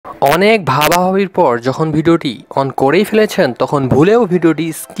অনেক ভাবাভাবির পর যখন ভিডিওটি অন করেই ফেলেছেন তখন ভুলেও ভিডিওটি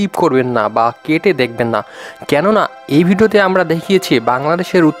স্কিপ করবেন না বা কেটে দেখবেন না, কেননা এই ভিডিওতে আমরা দেখিয়েছি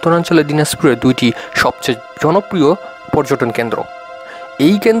বাংলাদেশের উত্তরাঞ্চলে দিনাজপুরের দুইটি সবচেয়ে জনপ্রিয় পর্যটন কেন্দ্র।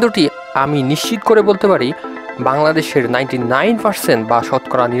 এই কেন্দ্রটি আমি নিশ্চিত করে বলতে পারি বাংলাদেশের 99% বা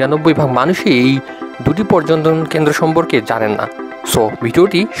শতকরা 99% মানুষই এই দুটি পর্যটন কেন্দ্র সম্পর্কে জানেন না। সো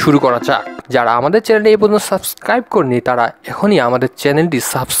ভিডিওটি শুরু করা যাক। যারা আমাদের চ্যানেলে এই পর্যন্ত সাবস্ক্রাইব করেনি তারা এখনই আমাদের চ্যানেলটি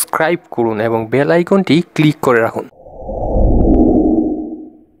সাবস্ক্রাইব করুন এবং বেল আইকনটি ক্লিক করে রাখুন।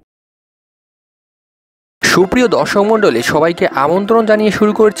 সুপ্রিয় দর্শক মণ্ডলী, সবাইকে আমন্ত্রণ জানিয়ে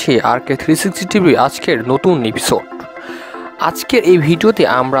শুরু করছি RK 360 টিভি আজকের নতুন এপিসোড। আজকের এই ভিডিওতে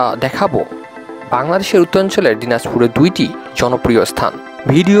আমরা দেখাবো বাংলাদেশের উত্তরাঞ্চলের দিনাজপুরের দুইটি জনপ্রিয় স্থান।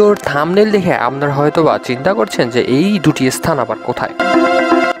 ভিডিওর থাম্বনেল দেখে আপনারা হয়তোবা চিন্তা করছেন যে এই দুটি স্থান আবার কোথায়,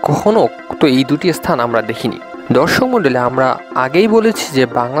 কখনো তো এই দুটি স্থান আমরা দেখিনি। দর্শক মণ্ডলী, আমরা আগেই বলেছি যে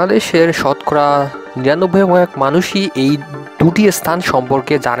বাংলাদেশের শতকরা 99% মানুষই এই দুটি স্থান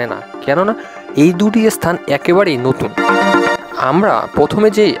সম্পর্কে জানে না, কেননা এই দুটি স্থান একেবারেই নতুন। আমরা প্রথমে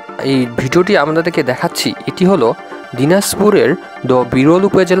যে এই ভিডিওটি আপনাদেরকে দেখাচ্ছি এটি হলো দিনাজপুরের বিরল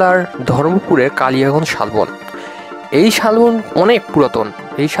উপজেলার ধর্মপুরের কালিয়াগঞ্জ শালবন। এই শালবন অনেক পুরাতন।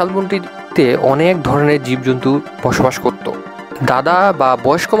 এই শালবনটিতে অনেক ধরনের জীবজন্তু বসবাস করত। দাদা বা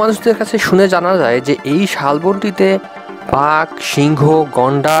বয়স্ক মানুষদের কাছে শুনে জানা যায় যে এই শালবনটিতে বাঘ, সিংহ,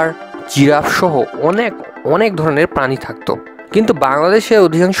 গন্ডার, জিরাফ সহ অনেক ধরনের প্রাণী থাকতো, কিন্তু বাংলাদেশের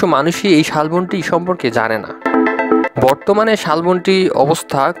অধিকাংশ মানুষই এই শালবনটি সম্পর্কে জানে না। বর্তমানে শালবনটির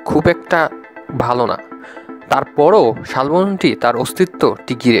অবস্থা খুব একটা ভালো না, তারপরও শালবনটি তার অস্তিত্ব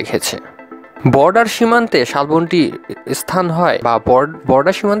টিকিয়ে রেখেছে। বর্ডার সীমান্তে শালবনটি স্থান হয় বা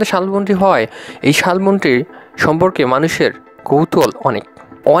বর্ডার সীমান্তে শালবনটি হয়, এই শালবনটির সম্পর্কে মানুষের কৌতূহল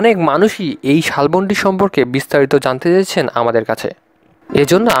অনেক মানুষই এই শালবনটি সম্পর্কে বিস্তারিত জানতে চেয়েছেন আমাদের কাছে।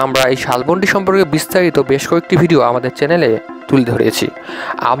 এজন্য আমরা এই শালবনটি সম্পর্কে বিস্তারিত বেশ কয়েকটি ভিডিও আমাদের চ্যানেলে তুলে ধরেছি।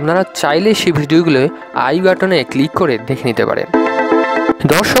 আপনারা চাইলে সেই ভিডিওগুলো আই বাটনে ক্লিক করে দেখে নিতে পারেন।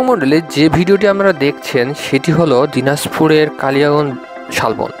 দর্শক মণ্ডলী, যে ভিডিওটি আপনারা দেখছেন সেটি হলো দিনাজপুরের কালিয়াগঞ্জ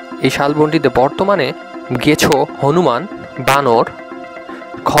শালবন। এই শালবনটিতে বর্তমানে গেছো, হনুমান, বানর,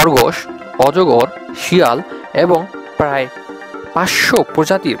 খরগোশ, অজগর, শিয়াল এবং প্রায় 500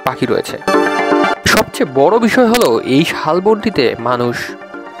 প্রজাতির পাখি রয়েছে। সবচেয়ে বড় বিষয় হলো এই শালবনটিতে মানুষ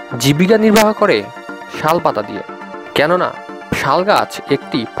জীবিকা নির্বাহ করে শাল পাতা দিয়ে, কেননা শাল গাছ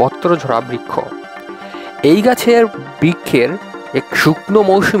একটি পত্রঝরা বৃক্ষ। এই গাছের বৃক্ষের এক শুকনো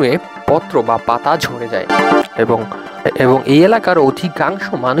মৌসুমে পত্র বা পাতা ঝরে যায় এবং এই এলাকার অধিকাংশ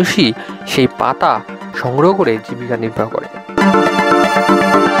মানুষই সেই পাতা সংগ্রহ করে জীবিকা নির্বাহ করে।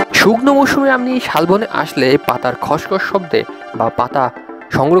 শুকনো মৌসুমে আপনি শালবনে আসলে পাতার খসখস শব্দে বা পাতা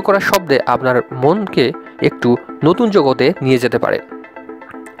সংগ্রহ করার শব্দে আপনার মনকে একটু নতুন জগতে নিয়ে যেতে পারে।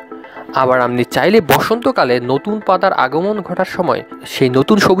 আবার আপনি চাইলে বসন্তকালে নতুন পাতার আগমন ঘটার সময় সেই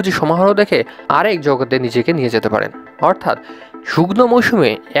নতুন সবুজের সমারোহ দেখে আরেক জগতে নিজেকে নিয়ে যেতে পারেন। অর্থাৎ শুকনো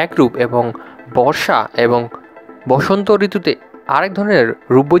মৌসুমে একরূপ এবং বর্ষা এবং বসন্ত ঋতুতে আরেক ধরনের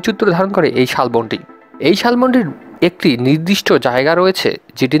রূপবৈচিত্র্য ধারণ করে এই শালবনটি। এই শালবনটির একটি নির্দিষ্ট জায়গা রয়েছে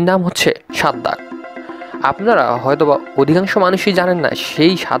যেটির নাম হচ্ছে সাতদাগ। আপনারা হয়তোবা অধিকাংশ মানুষই জানেন না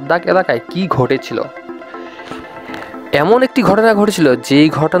সেই সাতদাগ এলাকায় কি ঘটেছিল। এমন একটি ঘটনা ঘটেছিল যেই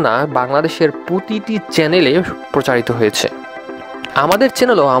ঘটনা বাংলাদেশের প্রতিটি চ্যানেলে প্রচারিত হয়েছে। আমাদের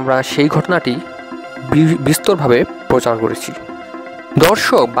চ্যানেলেও আমরা সেই ঘটনাটি বিস্তরভাবে প্রচার করেছি।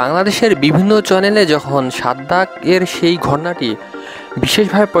 দর্শক, বাংলাদেশের বিভিন্ন চ্যানেলে যখন সাতদাগের সেই ঘটনাটি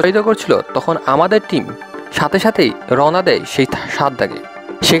বিশেষভাবে প্রচারিত করছিল তখন আমাদের টিম সাথে সাথেই রওনা দেয় সেই সাতদাগে।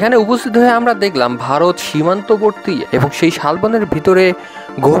 সেখানে উপস্থিত হয়ে আমরা দেখলাম ভারত সীমান্তবর্তী এবং সেই শালবনের ভিতরে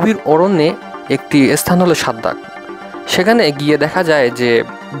গভীর অরণ্যে একটি স্থান হলো সাতদাগ। সেখানে গিয়ে দেখা যায় যে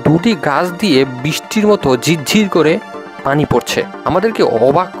দুটি গাছ দিয়ে বৃষ্টির মতো ঝিরঝির করে পানি পড়ছে। আমাদেরকে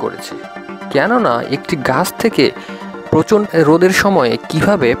অবাক করেছে, কেননা একটি গাছ থেকে প্রচণ্ড রোদের সময়ে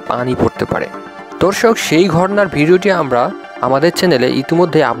কিভাবে পানি পড়তে পারে। দর্শক, সেই ঘটনার ভিডিওটি আমরা আমাদের চ্যানেলে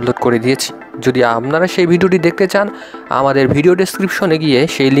ইতিমধ্যে আপলোড করে দিয়েছি। যদি আপনারা সেই ভিডিওটি দেখতে চান আমাদের ভিডিও ডেসক্রিপশনে গিয়ে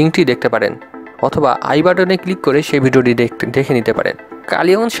সেই লিঙ্কটি দেখতে পারেন, অথবা আই বাটনে ক্লিক করে সেই ভিডিওটি দেখে নিতে পারেন।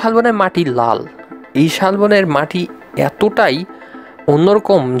 কালিয়াগঞ্জ শালবনের মাটি লাল। এই শালবনের মাটি এতটাই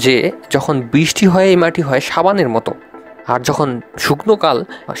অন্যরকম যে যখন বৃষ্টি হয় এই মাটি হয় সাবানের মতো, আর যখন শুকনোকাল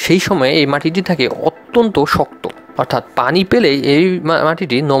সেই সময়ে এই মাটিটি থাকে অত্যন্ত শক্ত, অর্থাৎ পানি পেলেই এই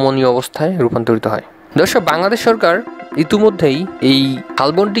মাটিটি নমনীয় অবস্থায় রূপান্তরিত হয়। দর্শক, বাংলাদেশ সরকার ইতিমধ্যেই এই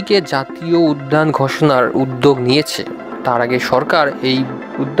শালবনটিকে জাতীয় উদ্যান ঘোষণার উদ্যোগ নিয়েছে। তার আগে সরকার এই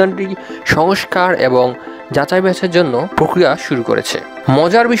উদ্যানটি সংস্কার এবং যাচাই বাছাইয়ের জন্য প্রক্রিয়া শুরু করেছে।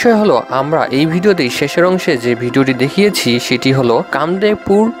 মজার বিষয় হলো, আমরা এই ভিডিওতে শেষের অংশে যে ভিডিওটি দেখিয়েছি সেটি হলো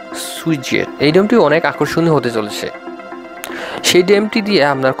কামদেবপুর সুইচের। এই ড্যামটি অনেক আকর্ষণীয় হতে চলেছে। সেই ড্যামটি দিয়ে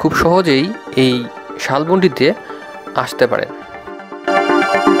আপনারা খুব সহজেই এই শালবনটিতে আসতে পারেন।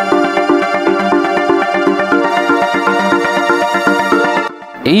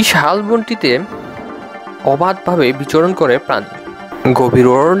 এই শালবনটিতে অবাধভাবে বিচরণ করে প্রাণী। গভীর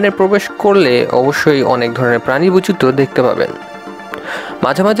অরণ্যে প্রবেশ করলে অবশ্যই অনেক ধরনের প্রাণী বৈচিত্র্য দেখতে পাবেন।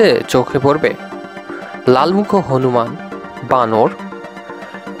 মাঝে মাঝে চোখে পড়বে লালমুখ হনুমান, বানর,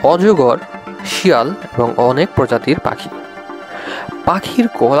 অজগর, শিয়াল এবং অনেক প্রজাতির পাখি। পাখির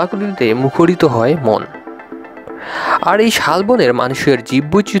কলাকলিতে মুখরিত হয় মন। আর এই শালবনের মানুষের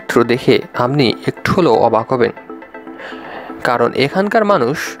জীববৈচিত্র্য দেখে আপনি একটু হলেও অবাক হবেন, কারণ এখানকার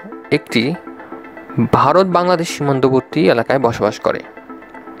মানুষ একটি ভারত বাংলাদেশ সীমান্তবর্তী এলাকায় বসবাস করে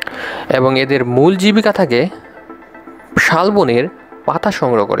এবং এদের মূল জীবিকা থাকে শালবনের পাতা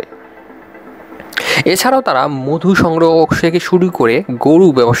সংগ্রহ করে। এছাড়াও তারা মধু সংগ্রহ থেকে শুরু করে গরু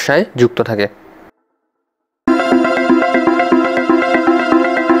ব্যবসায় যুক্ত থাকে।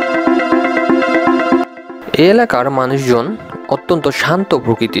 এই এলাকার মানুষজন অত্যন্ত শান্ত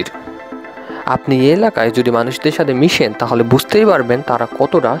প্রকৃতির। আপনি এই এলাকায় যদি মানুষদের সাথে মিশেন তাহলে বুঝতেই পারবেন তারা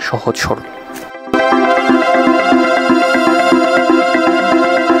কতটা সহজ সরল।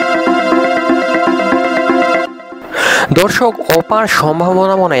 দর্শক, অপার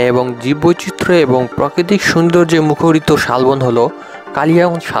সম্ভাবনাময় এবং জীববৈচিত্র্য এবং প্রাকৃতিক সৌন্দর্যে মুখরিত শালবন হল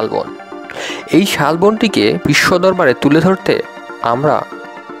কালিয়াগঞ্জ শালবন। এই শালবনটিকে বিশ্ব দরবারে তুলে ধরতে আমরা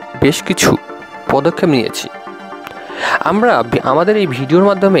বেশ কিছু পদক্ষেপ নিয়েছি। আমরা আমাদের এই ভিডিওর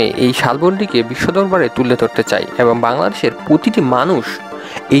মাধ্যমে এই শালবনটিকে বিশ্ব দরবারে তুলে ধরতে চাই এবং বাংলাদেশের প্রতিটি মানুষ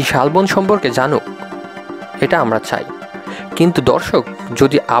এই শালবন সম্পর্কে জানুক, এটা আমরা চাই। কিন্তু দর্শক,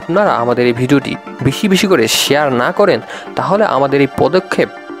 যদি আপনারা আমাদের এই ভিডিওটি বেশি বেশি করে শেয়ার না করেন তাহলে আমাদের এই পদক্ষেপ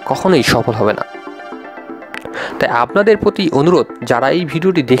কখনোই সফল হবে না। তাই আপনাদের প্রতি অনুরোধ, যারা এই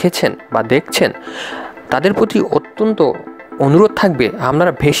ভিডিওটি দেখেছেন বা দেখছেন তাদের প্রতি অত্যন্ত অনুরোধ থাকবে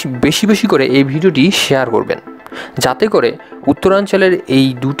আপনারা বেশি বেশি করে এই ভিডিওটি শেয়ার করবেন, যাতে করে উত্তরাঞ্চলের এই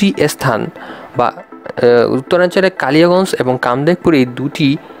দুটি স্থান বা উত্তরাঞ্চলের কালিয়াগঞ্জ এবং কামদেবপুর এই দুটি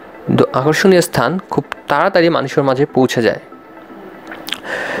আকর্ষণীয় স্থান খুব তাড়াতাড়ি মানুষের মাঝে পৌঁছে যায়।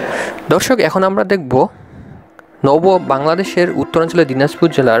 দর্শক, এখন আমরা দেখব বাংলাদেশের উত্তরাঞ্চলের দিনাজপুর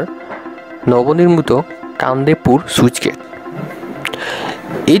জেলার নবনির্মিত কামদেবপুর সুইচ গেট।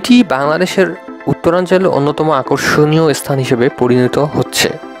 এটি বাংলাদেশের উত্তরাঞ্চলের অন্যতম আকর্ষণীয় স্থান হিসেবে পরিণত হচ্ছে।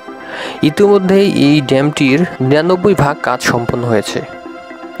 ইতিমধ্যেই এই ড্যামটির 99% কাজ সম্পন্ন হয়েছে।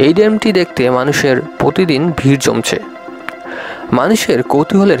 এই ড্যামটি দেখতে মানুষের প্রতিদিন ভিড় জমছে। মানুষের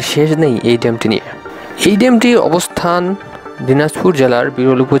কৌতূহলের শেষ নেই এই ড্যামটি নিয়ে। এই ড্যামটির অবস্থান দিনাজপুর জেলার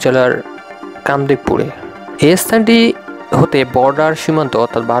বিরল উপজেলার কামদেবপুরে। এই স্থানটি হতে বর্ডার সীমান্ত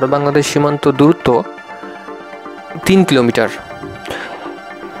অর্থাৎ ভারত বাংলাদেশ সীমান্ত দূরত্ব 3 কিলোমিটার।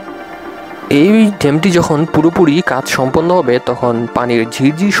 এই ড্যামটি যখন পুরোপুরি কাজ সম্পন্ন হবে তখন পানির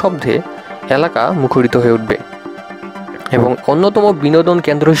ঝিরঝির শব্দে এলাকা মুখরিত হয়ে উঠবে এবং অন্যতম বিনোদন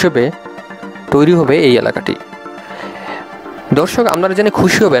কেন্দ্র হিসেবে তৈরি হবে এই এলাকাটি। দর্শক, আপনারা জেনে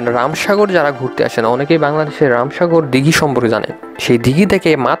খুশি হবেন, রামসাগর যারা ঘুরতে আসেন, অনেকেই বাংলাদেশের রামসাগর দিঘি সম্পর্কে জানেন। সেই দিঘি থেকে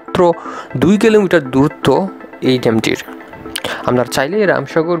মাত্র 2 কিলোমিটার দূরত্ব এই ড্যামটির। আপনারা চাইলে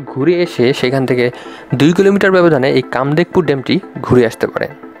রামসাগর ঘুরে এসে সেখান থেকে 2 কিলোমিটার ব্যবধানে এই কামদেবপুর ড্যামটি ঘুরে আসতে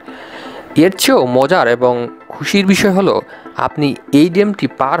পারেন। এর চেয়েও মজার এবং খুশির বিষয় হলো, আপনি এই ড্যামটি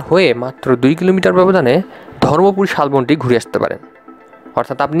পার হয়ে মাত্র 2 কিলোমিটার ব্যবধানে ধর্মপুর শালবনটি ঘুরে আসতে পারেন।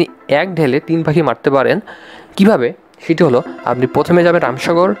 অর্থাৎ আপনি এক ঢেলে 3 পাখি মারতে পারেন। কিভাবে? সেটি হলো, আপনি প্রথমে যাবেন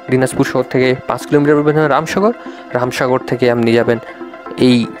রামসাগর, দিনাজপুর শহর থেকে 5 কিলোমিটার ব্যবধানে রামসাগর থেকে আপনি যাবেন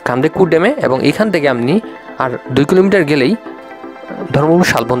এই কামদেবপুর ড্যামে এবং এখান থেকে আপনি আর 2 কিলোমিটার গেলেই ধর্মপুর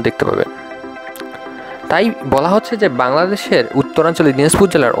শালবন দেখতে পাবেন। তাই বলা হচ্ছে যে বাংলাদেশের উত্তরাঞ্চলে দিনাজপুর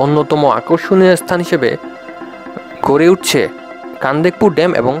জেলার অন্যতম আকর্ষণীয় স্থান হিসেবে গড়ে উঠছে কামদেবপুর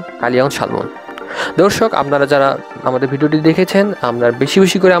ড্যাম এবং কালিয়াগঞ্জ শালবন। দর্শক, আপনারা যারা আমাদের ভিডিওটি দেখেছেন আপনারা বেশি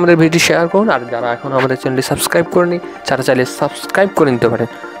বেশি করে আমাদের ভিডিওটি শেয়ার করুন, আর যারা এখন আমাদের চ্যানেলটি সাবস্ক্রাইব করেনি তারা চাইলে সাবস্ক্রাইব করে নিতে পারেন।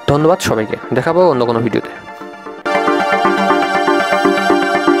 ধন্যবাদ সবাইকে, দেখা পাবো অন্য কোনো ভিডিওতে।